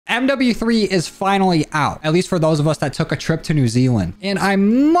MW3 is finally out, at least for those of us that took a trip to New Zealand. And I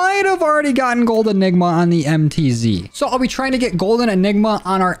might have already gotten Gold Enigma on the MTZ. So I'll be trying to get Golden Enigma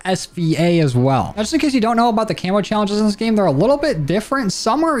on our SVA as well. Now, just in case you don't know about the camo challenges in this game, they're a little bit different.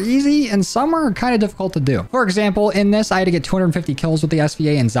 Some are easy and some are kind of difficult to do. For example, in this, I had to get 250 kills with the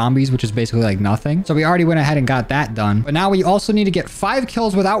SVA and zombies, which is basically like nothing. So we already went ahead and got that done. But now we also need to get 5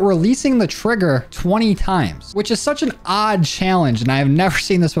 kills without releasing the trigger 20 times, which is such an odd challenge. And I have never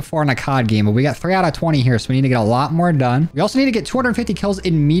seen this before in a COD game, but we got 3 out of 20 here. So we need to get a lot more done. We also need to get 250 kills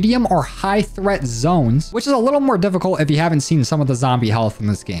in medium or high threat zones, which is a little more difficult if you haven't seen some of the zombie health in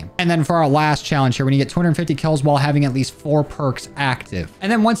this game. And then for our last challenge here, we need to get 250 kills while having at least 4 perks active.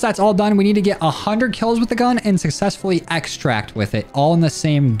 And then once that's all done, we need to get 100 kills with the gun and successfully extract with it, all in the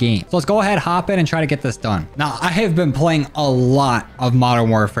same game. So let's go ahead, hop in and try to get this done. Now, I have been playing a lot of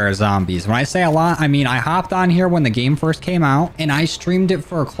Modern Warfare Zombies. When I say a lot, I mean I hopped on here when the game first came out and I streamed it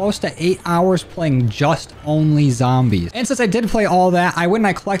for close to 8 hours playing just only zombies. And since I did play all that, I went and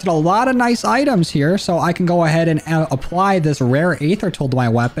I collected a lot of nice items here, so I can go ahead and apply this rare Aether tool to my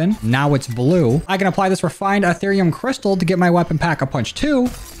weapon. Now it's blue. I can apply this refined Ethereum crystal to get my weapon Pack-a-Punch 2.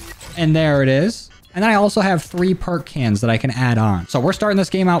 And there it is. And then I also have 3 perk cans that I can add on. So we're starting this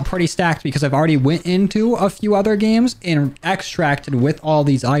game out pretty stacked because I've already went into a few other games and extracted with all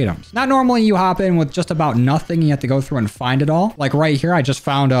these items. Now, normally you hop in with just about nothing. You have to go through and find it all. Like right here, I just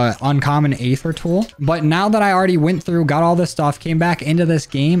found an uncommon Aether tool. But now that I already went through, got all this stuff, came back into this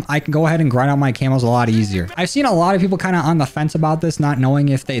game, I can go ahead and grind out my camos a lot easier. I've seen a lot of people kind of on the fence about this, not knowing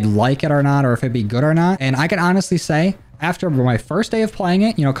if they'd like it or not, or if it'd be good or not. And I can honestly say, after my first day of playing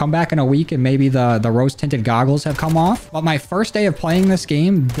it, you know, come back in a week and maybe the rose tinted goggles have come off. But my first day of playing this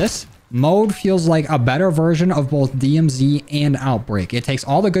game, this mode feels like a better version of both DMZ and Outbreak. It takes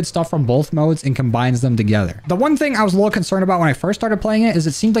all the good stuff from both modes and combines them together. The one thing I was a little concerned about when I first started playing it is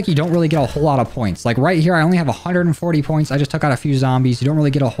it seems like you don't really get a whole lot of points. Like right here, I only have 140 points. I just took out a few zombies. You don't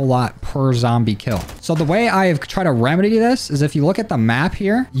really get a whole lot per zombie kill. So the way I've tried to remedy this is if you look at the map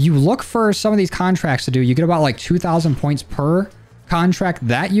here, you look for some of these contracts to do. You get about like 2,000 points per contract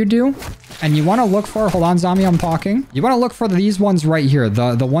that you do, and you want to look for, hold on zombie, I'm talking, you want to look for these ones right here,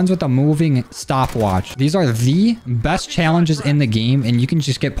 the ones with the moving stopwatch. These are the best challenges in the game, and you can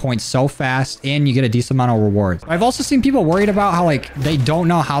just get points so fast and you get a decent amount of rewards. I've also seen people worried about how like they don't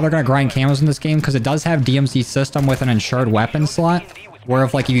know how they're gonna grind camos in this game because it does have DMZ system with an insured weapon slot, where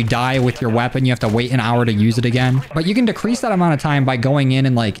if like you die with your weapon, you have to wait an hour to use it again. But you can decrease that amount of time by going in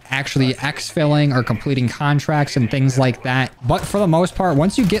and like actually exfilling or completing contracts and things like that. But for the most part,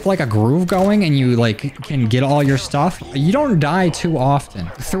 once you get like a groove going and you like can get all your stuff, you don't die too often.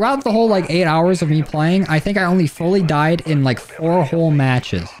 Throughout the whole like 8 hours of me playing, I think I only fully died in like 4 whole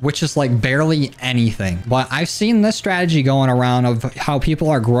matches, which is like barely anything. But I've seen this strategy going around of how people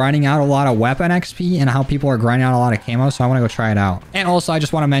are grinding out a lot of weapon XP and how people are grinding out a lot of camo. So I want to go try it out. And also, I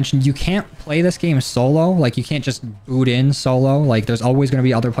just want to mention, you can't play this game solo. Like, you can't just boot in solo. Like, there's always going to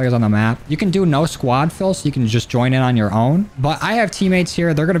be other players on the map. You can do no squad fill, so you can just join in on your own. But I have teammates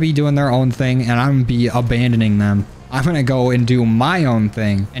here. They're going to be doing their own thing, and I'm going to be abandoning them. I'm going to go and do my own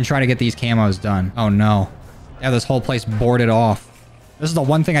thing and try to get these camos done. Oh, no. They have this whole place boarded off. This is the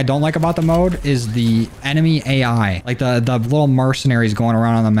one thing I don't like about the mode, is the enemy AI. Like, the little mercenaries going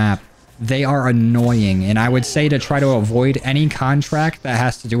around on the map. They are annoying, and I would say to try to avoid any contract that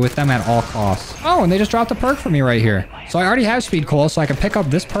has to do with them at all costs. Oh, and they just dropped a perk for me right here. So I already have speed coal, so I can pick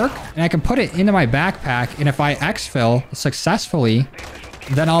up this perk, and I can put it into my backpack, and if I exfil successfully,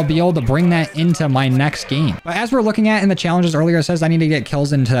 then I'll be able to bring that into my next game. But as we're looking at in the challenges earlier, it says I need to get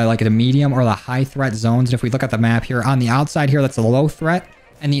kills into like the medium or the high threat zones. And if we look at the map here, on the outside here, that's the low threat,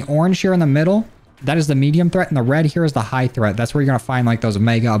 and the orange here in the middle, that is the medium threat, and the red here is the high threat. That's where you're going to find like those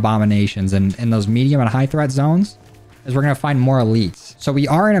mega abominations. And in those medium and high threat zones is we're going to find more elites. So we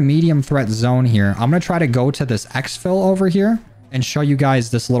are in a medium threat zone here. I'm going to try to go to this exfil over here and show you guys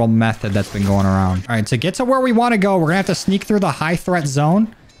this little method that's been going around. All right, to get to where we want to go, we're going to have to sneak through the high threat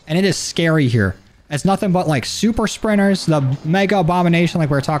zone, and it is scary here. It's nothing but like super sprinters, the mega abomination like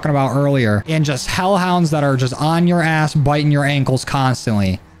we were talking about earlier, and just hellhounds that are just on your ass, biting your ankles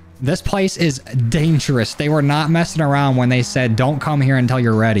constantly. This place is dangerous. They were not messing around when they said, don't come here until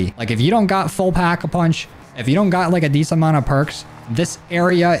you're ready. Like, if you don't got full pack-a-punch, if you don't got like a decent amount of perks, this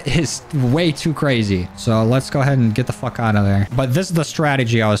area is way too crazy. So let's go ahead and get the fuck out of there. But this is the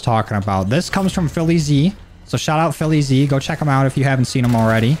strategy I was talking about. This comes from Philly Z. So shout out Philly Z. Go check them out if you haven't seen them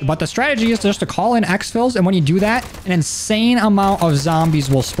already. But the strategy is just to call in exfils. And when you do that, an insane amount of zombies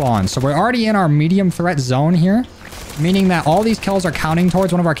will spawn. So we're already in our medium threat zone here. meaning that all these kills are counting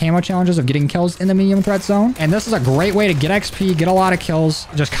towards one of our camo challenges of getting kills in the medium threat zone. And this is a great way to get XP, get a lot of kills.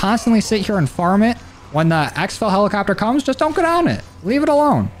 Just constantly sit here and farm it. When the exfil helicopter comes, just don't get on it. Leave it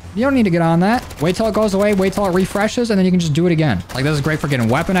alone. You don't need to get on that. Wait till it goes away, wait till it refreshes, and then you can just do it again. Like, this is great for getting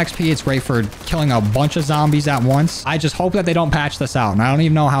weapon XP. It's great for killing a bunch of zombies at once. I just hope that they don't patch this out, and I don't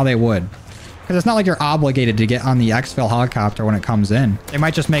even know how they would. Because it's not like you're obligated to get on the exfil helicopter when it comes in. They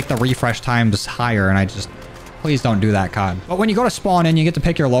might just make the refresh times higher, and I just... Please don't do that, COD. But when you go to spawn in, you get to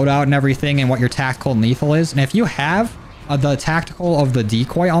pick your loadout and everything and what your tactical and lethal is. And if you have the tactical of the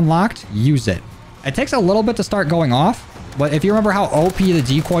decoy unlocked, use it. It takes a little bit to start going off. But if you remember how OP the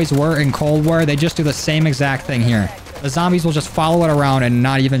decoys were in Cold War, they just do the same exact thing here. The zombies will just follow it around and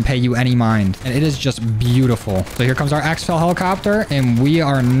not even pay you any mind. And it is just beautiful. So here comes our exfil helicopter, and we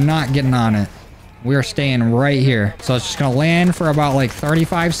are not getting on it. We are staying right here. So it's just going to land for about like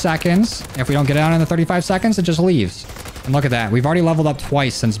 35 seconds. If we don't get out in the 35 seconds, it just leaves. And look at that. We've already leveled up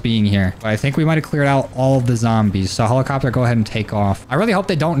twice since being here. But I think we might have cleared out all of the zombies. So helicopter, go ahead and take off. I really hope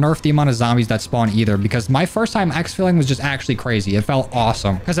they don't nerf the amount of zombies that spawn either, because my first time exfilling was just actually crazy. It felt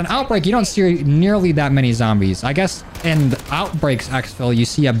awesome. Because in Outbreak, you don't see nearly that many zombies. I guess in Outbreak's exfil, you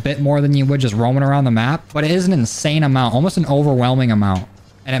see a bit more than you would just roaming around the map. But it is an insane amount, almost an overwhelming amount.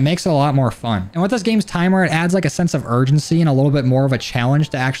 And it makes it a lot more fun. And with this game's timer, it adds like a sense of urgency and a little bit more of a challenge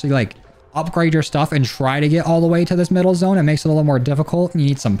to actually like upgrade your stuff and try to get all the way to this middle zone. It makes it a little more difficult. You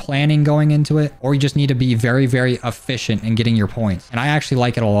need some planning going into it, or you just need to be very, very efficient in getting your points. And I actually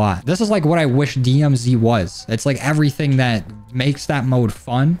like it a lot. This is like what I wish DMZ was. It's like everything that makes that mode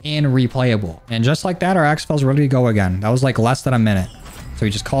fun and replayable. And just like that, our exfil's ready to go again. That was like less than a minute. So we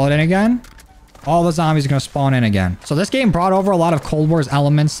just call it in again. All the zombies are going to spawn in again. So this game brought over a lot of Cold War's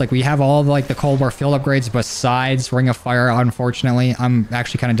elements. Like, we have all like the Cold War field upgrades besides Ring of Fire, unfortunately. I'm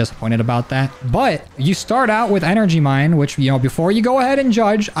actually kind of disappointed about that. But you start out with Energy Mine, which, you know, before you go ahead and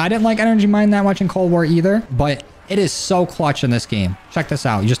judge, I didn't like Energy Mine that much in Cold War either. But it is so clutch in this game. Check this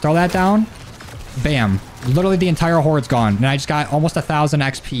out. You just throw that down. Bam. Literally the entire horde's gone. And I just got almost 1,000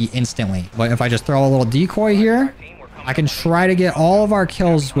 XP instantly. But if I just throw a little decoy here, I can try to get all of our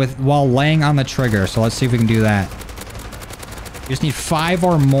kills while laying on the trigger. So let's see if we can do that. You just need 5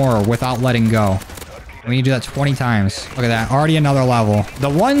 or more without letting go. We need to do that 20 times. Look at that. Already another level. The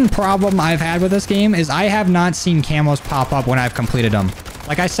one problem I've had with this game is I have not seen camos pop up when I've completed them.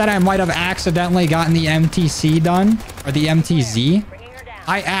 Like I said, I might have accidentally gotten the MTC done, or the MTZ.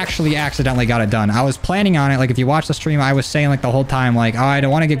 I actually accidentally got it done. I was planning on it. Like, if you watch the stream, I was saying like the whole time, like, oh, I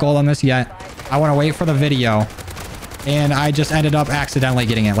don't want to get gold on this yet. I want to wait for the video. And I just ended up accidentally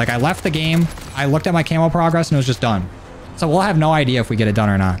getting it. Like, I left the game, I looked at my camo progress, and it was just done. So we'll have no idea if we get it done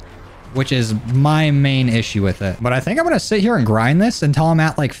or not, which is my main issue with it. But I think I'm going to sit here and grind this until I'm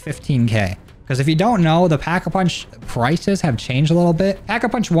at like 15K. Because if you don't know, the Pack-a-Punch prices have changed a little bit.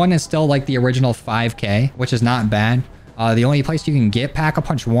 Pack-a-Punch 1 is still like the original 5K, which is not bad. The only place you can get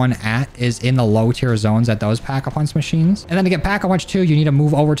Pack-a-Punch 1 at is in the low tier zones at those Pack-a-Punch machines. And then to get Pack-a-Punch 2, you need to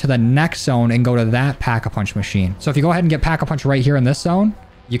move over to the next zone and go to that Pack-a-Punch machine. So if you go ahead and get Pack-a-Punch right here in this zone,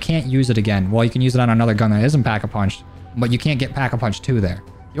 you can't use it again. Well, you can use it on another gun that isn't Pack-a-Punch, but you can't get Pack-a-Punch 2 there.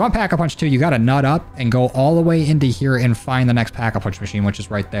 If you want Pack-a-Punch 2, you got to nut up and go all the way into here and find the next Pack-a-Punch machine, which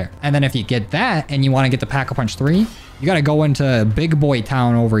is right there. And then if you get that and you want to get the Pack-a-Punch 3, you got to go into Big Boy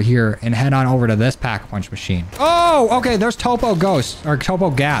Town over here and head on over to this Pack-a-Punch machine. Oh, okay. There's Topo Ghost or Topo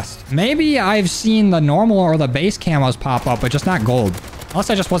Ghast. Maybe I've seen the normal or the base camos pop up, but just not gold. Unless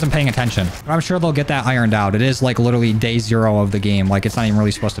I just wasn't paying attention. But I'm sure they'll get that ironed out. It is like literally day 0 of the game. Like, it's not even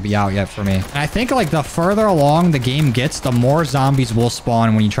really supposed to be out yet for me. And I think like the further along the game gets, the more zombies will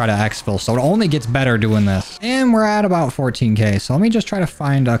spawn when you try to exfil. So it only gets better doing this. And we're at about 14K. So let me just try to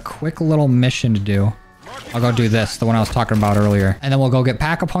find a quick little mission to do. I'll go do this, the one I was talking about earlier. And then we'll go get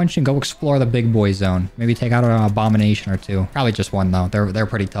Pack-a-Punch and go explore the big boy zone. Maybe take out an abomination or 2. Probably just 1 though. They're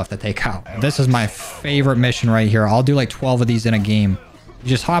pretty tough to take out. This is my favorite mission right here. I'll do like 12 of these in a game. You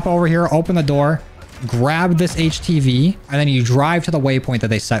just hop over here, open the door, grab this HTV, and then you drive to the waypoint that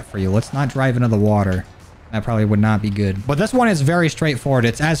they set for you. Let's not drive into the water. That probably would not be good. But this one is very straightforward.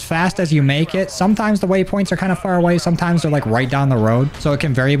 It's as fast as you make it. Sometimes the waypoints are kind of far away. Sometimes they're like right down the road. So it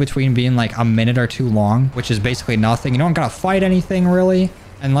can vary between being like a minute or 2 long, which is basically nothing. You don't gotta fight anything really,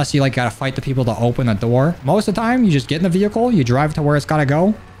 unless you like gotta fight the people to open the door. Most of the time, you just get in the vehicle, you drive to where it's gotta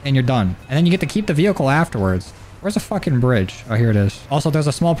go, and you're done. And then you get to keep the vehicle afterwards. Where's the fucking bridge? Oh, here it is. Also, there's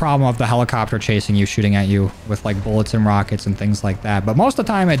a small problem of the helicopter chasing you, shooting at you with like bullets and rockets and things like that. But most of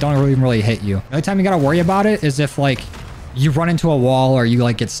the time, it don't really hit you. The only time you gotta worry about it is if like you run into a wall or you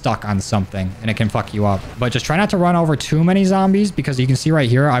like get stuck on something and it can fuck you up. But just try not to run over too many zombies because you can see right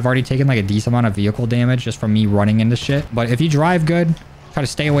here, I've already taken like a decent amount of vehicle damage just from me running into shit. But if you drive good, try to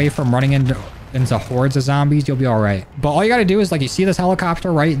stay away from running into hordes of zombies, you'll be all right. But all you got to do is like, you see this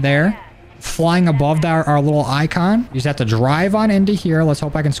helicopter right there flying above our little icon. You just have to drive on into here. Let's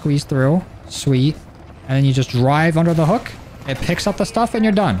hope I can squeeze through. Sweet. And then you just drive under the hook. It picks up the stuff and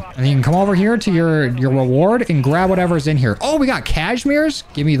you're done. And then you can come over here to your reward and grab whatever's in here. Oh, we got cashmeres.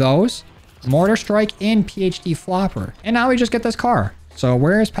 Give me those. Mortar strike and PhD flopper. And now we just get this car. So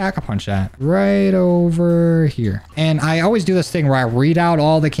where's Pack-a-Punch at? Right over here. And I always do this thing where I read out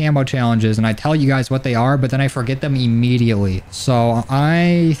all the camo challenges and I tell you guys what they are, but then I forget them immediately. So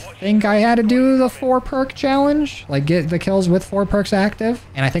I think I had to do the 4 perk challenge, like get the kills with 4 perks active.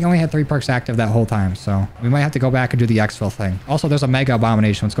 And I think I only had 3 perks active that whole time. So we might have to go back and do the exfil thing. Also, there's a mega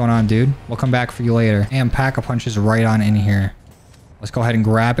abomination. What's going on, dude? We'll come back for you later. And Pack-a-Punch is right on in here. Let's go ahead and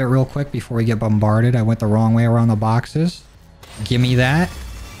grab it real quick before we get bombarded. I went the wrong way around the boxes. Give me that.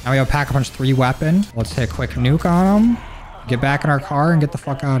 Now we have Pack-a-Punch 3 weapon. Let's hit a quick nuke on them. Get back in our car and get the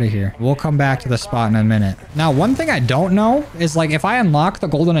fuck out of here. We'll come back to this spot in a minute. Now, one thing I don't know is like if I unlock the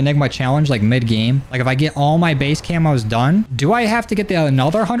Golden Enigma challenge like mid-game, like if I get all my base camos done, do I have to get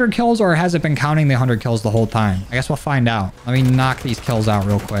another 100 kills or has it been counting the 100 kills the whole time? I guess we'll find out. Let me knock these kills out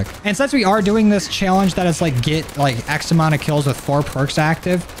real quick. And since we are doing this challenge that is like get like X amount of kills with 4 perks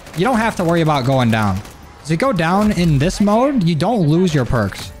active, you don't have to worry about going down. As you go down in this mode, you don't lose your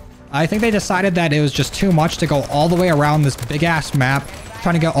perks. I think they decided that it was just too much to go all the way around this big ass map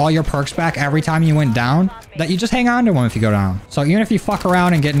trying to get all your perks back every time you went down, that you just hang on to them if you go down. So even if you fuck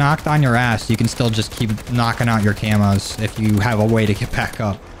around and get knocked on your ass, you can still just keep knocking out your camos if you have a way to get back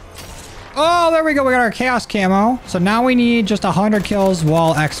up. Oh, there we go. We got our chaos camo. So now we need just 100 kills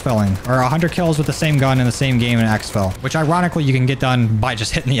while exfilling, or 100 kills with the same gun in the same game in exfil, which ironically you can get done by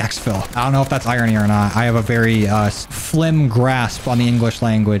just hitting the exfil. I don't know if that's irony or not. I have a very slim grasp on the English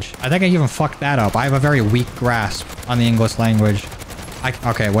language. I think I even fucked that up. I have a very weak grasp on the English language.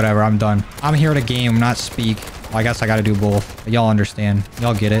 Okay, whatever. I'm done. I'm here to game, not speak. Well, I guess I gotta do both. Y'all understand.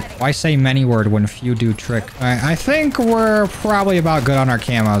 Y'all get it. Why say many word when few do trick? All right, I think we're probably about good on our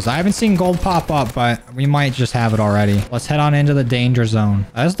camos. I haven't seen gold pop up, but we might just have it already. Let's head on into the danger zone.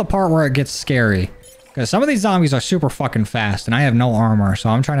 This is the part where it gets scary. Because some of these zombies are super fucking fast, and I have no armor, so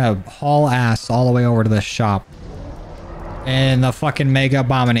I'm trying to haul ass all the way over to this shop. And the fucking mega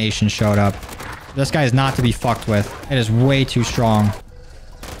abomination showed up. This guy is not to be fucked with. It is way too strong.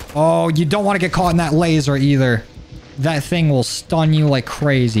 Oh, you don't want to get caught in that laser either. That thing will stun you like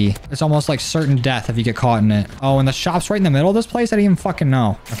crazy. It's almost like certain death if you get caught in it. Oh, and the shop's right in the middle of this place? I didn't even fucking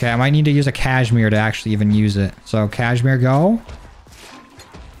know. Okay, I might need to use a cashmere to actually even use it. So, cashmere go.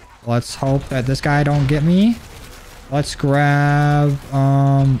 Let's hope that this guy don't get me. Let's grab...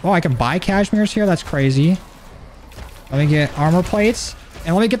 Oh, I can buy cashmeres here? That's crazy. Let me get armor plates.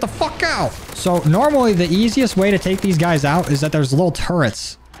 And let me get the fuck out. So, normally the easiest way to take these guys out is that there's little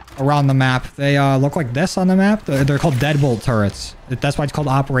turrets around the map. They look like this on the map. They're called deadbolt turrets. That's why it's called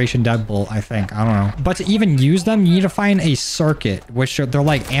Operation Deadbolt, I think. I don't know. But to even use them, you need to find a circuit, which they're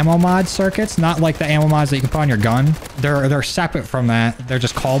like ammo mod circuits, not like the ammo mods that you can put on your gun. They're separate from that. They're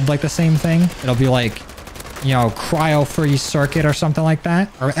just called like the same thing. It'll be like, you know, cryo-freeze circuit or something like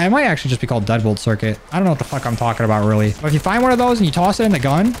that. Or it might actually just be called deadbolt circuit. I don't know what the fuck I'm talking about, really. But if you find one of those and you toss it in the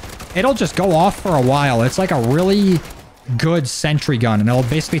gun, it'll just go off for a while. It's like a really good sentry gun, and it'll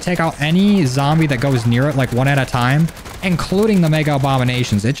basically take out any zombie that goes near it, like one at a time, including the mega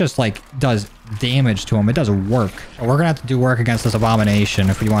abominations. It just like does damage to them. It does work. So we're gonna have to do work against this abomination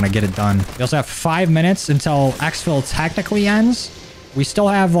if we want to get it done. We also have 5 minutes until exfil technically ends. We still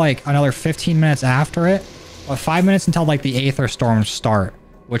have like another 15 minutes after it, but 5 minutes until like the aether storms start,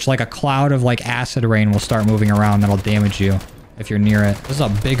 which like a cloud of like acid rain will start moving around that'll damage you if you're near it. This is a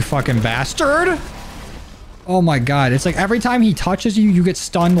big fucking bastard. Oh my god, it's like every time he touches you, you get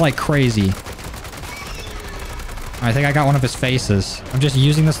stunned like crazy. I think I got one of his faces. I'm just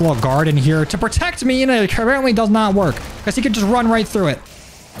using this little guard in here to protect me, and it apparently does not work, because he could just run right through it.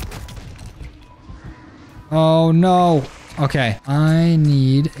 Oh no. Okay, I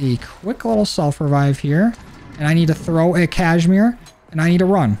need a quick little self-revive here, and I need to throw a cashmere, and I need to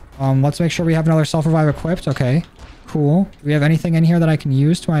run. Let's make sure we have another self-revive equipped. Okay. Cool. Do we have anything in here that I can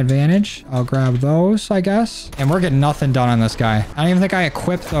use to my advantage? I'll grab those, I guess. And we're getting nothing done on this guy. I don't even think I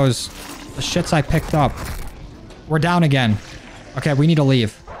equipped the shits I picked up. We're down again. Okay, we need to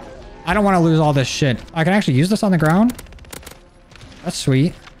leave. I don't want to lose all this shit. I can actually use this on the ground. That's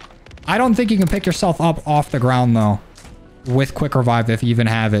sweet. I don't think you can pick yourself up off the ground, though. with quick revive if you even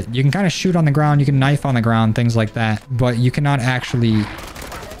have it. You can kind of shoot on the ground. You can knife on the ground, things like that. But you cannot actually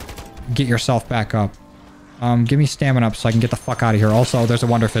get yourself back up. Give me stamina up so I can get the fuck out of here. Also, there's a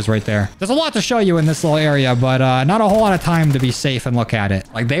Wonder Fizz right there. There's a lot to show you in this little area, but not a whole lot of time to be safe and look at it.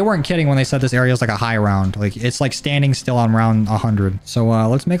 Like, they weren't kidding when they said this area is like a high round. Like, it's like standing still on round 100. So,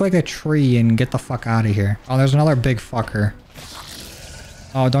 let's make like a tree and get the fuck out of here. Oh, there's another big fucker.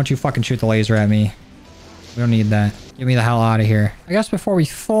 Oh, don't you fucking shoot the laser at me. We don't need that. Get me the hell out of here. I guess before we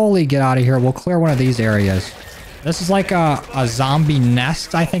fully get out of here, we'll clear one of these areas. This is like a zombie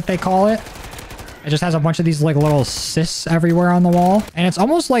nest, I think they call it. It just has a bunch of these like little cysts everywhere on the wall. And it's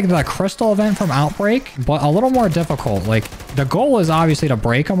almost like the crystal event from Outbreak, but a little more difficult. Like, the goal is obviously to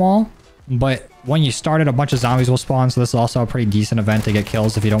break them all, but when you start it, a bunch of zombies will spawn. So this is also a pretty decent event to get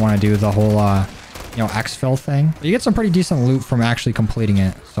kills if you don't want to do the whole, you know, exfil thing. But you get some pretty decent loot from actually completing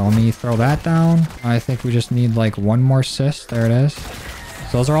it. So let me throw that down. I think we just need like one more cyst. There it is.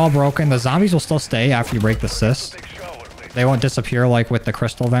 So those are all broken. The zombies will still stay after you break the cyst. They won't disappear like with the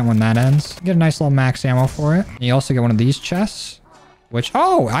crystal event when that ends. You get a nice little max ammo for it. And you also get one of these chests, which,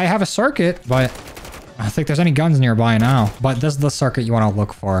 oh, I have a circuit, but I don't think there's any guns nearby now. But this is the circuit you want to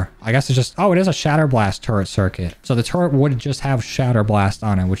look for. I guess it's just, oh, it is a Shatter Blast turret circuit. So the turret would just have Shatter Blast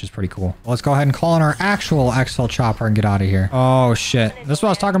on it, which is pretty cool. Well, let's go ahead and call in our actual exfil chopper and get out of here. Oh, shit. This is what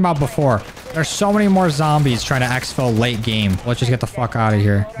I was talking about before. There's so many more zombies trying to exfil late game. Let's just get the fuck out of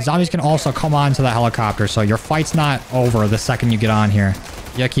here. Zombies can also come onto the helicopter, so your fight's not over the second you get on here.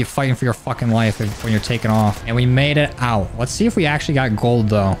 You gotta keep fighting for your fucking life when you're taking off. And we made it out. Let's see if we actually got gold,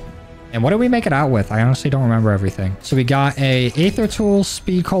 though. And what did we make it out with? I honestly don't remember everything. So we got a Aether Tool,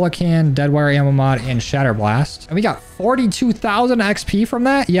 Speed Cola Can, Deadwire Ammo Mod, and Shatter Blast. And we got 42,000 XP from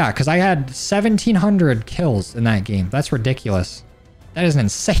that? Yeah, because I had 1,700 kills in that game. That's ridiculous. That is an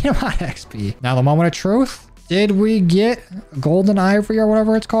insane amount of XP. Now, the moment of truth. Did we get Golden Ivory or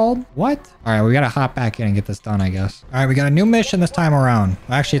whatever it's called? What? All right, we got to hop back in and get this done, I guess. All right, we got a new mission this time around.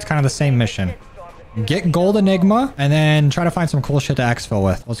 Actually, it's kind of the same mission. Get Gold Enigma and then try to find some cool shit to exfil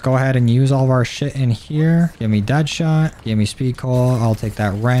with. Let's go ahead and use all of our shit in here. Give me Deadshot. Give me Speed Cola. I'll take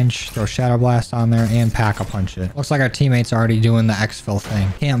that wrench. Throw Shadow Blast on there and Pack-a-Punch it. Looks like our teammates are already doing the exfil thing.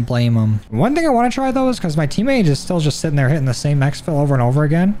 Can't blame them. One thing I want to try though is because my teammate is still just sitting there hitting the same exfil over and over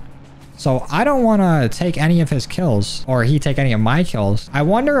again. So I don't want to take any of his kills or he take any of my kills. I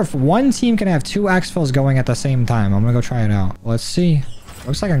wonder if one team can have two exfils going at the same time. I'm going to go try it out. Let's see.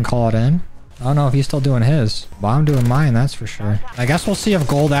 Looks like I can call it in. I don't know if he's still doing his, but I'm doing mine, that's for sure. I guess we'll see if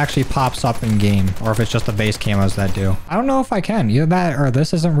gold actually pops up in game or if it's just the base camos that do. I don't know if I can. Either that or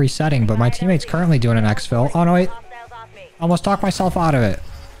this isn't resetting, but my teammate's currently doing an exfil. Oh, no, wait. Almost talked myself out of it.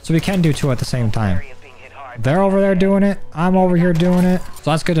 So we can do two at the same time. They're over there doing it. I'm over here doing it.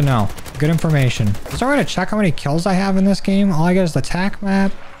 So that's good to know. Good information. Is there a way to check how many kills I have in this game? All I get is the TAC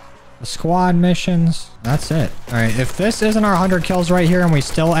map. The squad missions. That's it. All right. If this isn't our 100 kills right here and we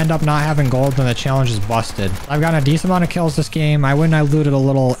still end up not having gold, then the challenge is busted. I've gotten a decent amount of kills this game. I went and I looted a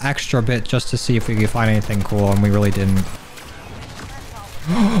little extra bit just to see if we could find anything cool, and we really didn't.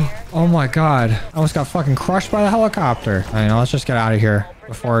 Oh my god. I almost got fucking crushed by the helicopter. I know. Let's just get out of here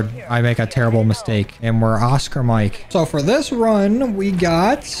before I make a terrible mistake. And we're Oscar Mike. So for this run, we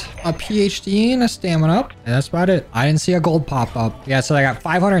got a PhD and a stamina up. And that's about it. I didn't see a gold pop up. Yeah, so I got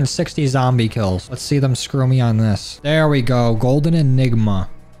 560 zombie kills. Let's see them screw me on this. There we go. Golden Enigma.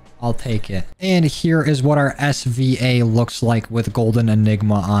 I'll take it. And here is what our SVA looks like with Golden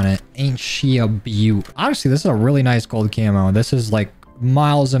Enigma on it. Ain't she a beaut? Honestly, this is a really nice gold camo. This is like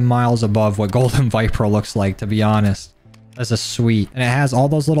miles and miles above what Golden Viper looks like, to be honest. This is sweet. And it has all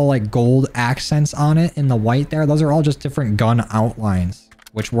those little like gold accents on it in the white there. Those are all just different gun outlines,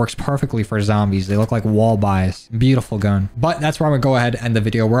 which works perfectly for zombies. They look like wall buys. Beautiful gun. But that's where I'm gonna go ahead and end the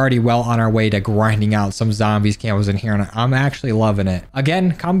video. We're already well on our way to grinding out some zombies camos in here, and I'm actually loving it.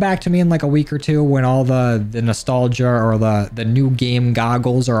 Again, come back to me in like a week or two when all the nostalgia or the new game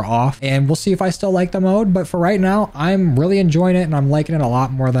goggles are off, and we'll see if I still like the mode. But for right now, I'm really enjoying it, and I'm liking it a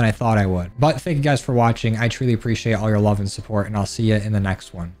lot more than I thought I would. But thank you guys for watching. I truly appreciate all your love and support, and I'll see you in the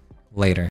next one. Later.